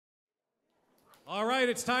All right,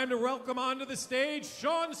 it's time to welcome onto the stage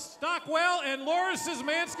Sean Stockwell and Laura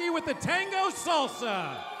Szymanski with the Tango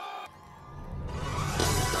Salsa.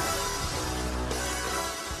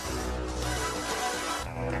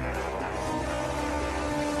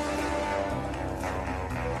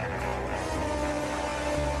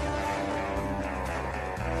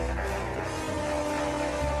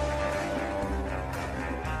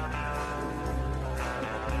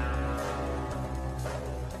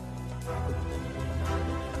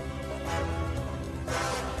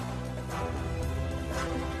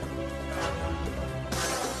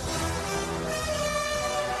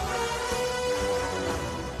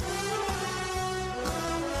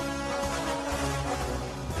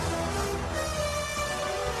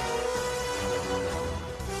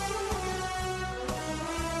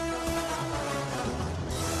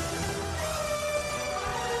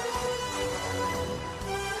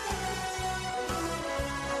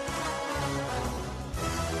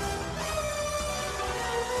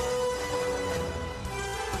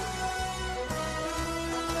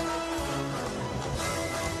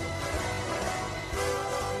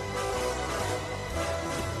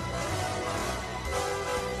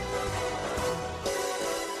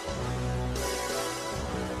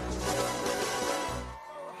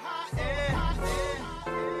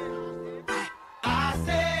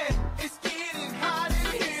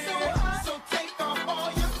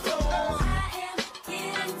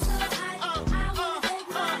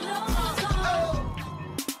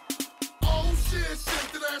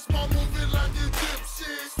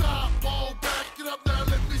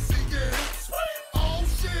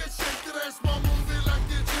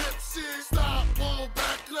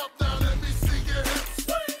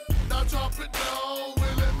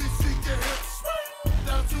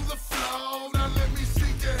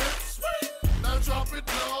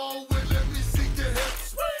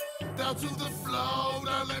 To the floor,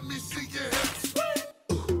 now let me see your hips.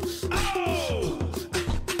 Oh!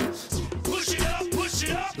 Push it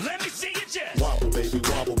up, let me see your chest. Wobble, baby,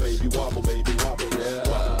 wobble, baby, wobble, baby, wobble, yeah.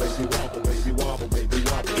 Wobble, baby, wobble, baby, wobble, baby,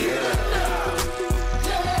 wobble, yeah.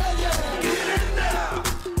 Get it now!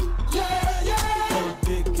 Yeah, yeah. Oh,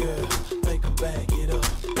 big girl, make 'em back it up.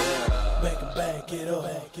 Make 'em back it up,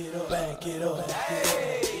 back it up, back it up.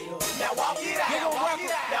 Now walk it out, now walk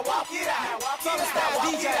it out, now walk it out.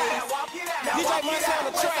 DJ, DJ Munch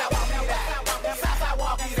on the track.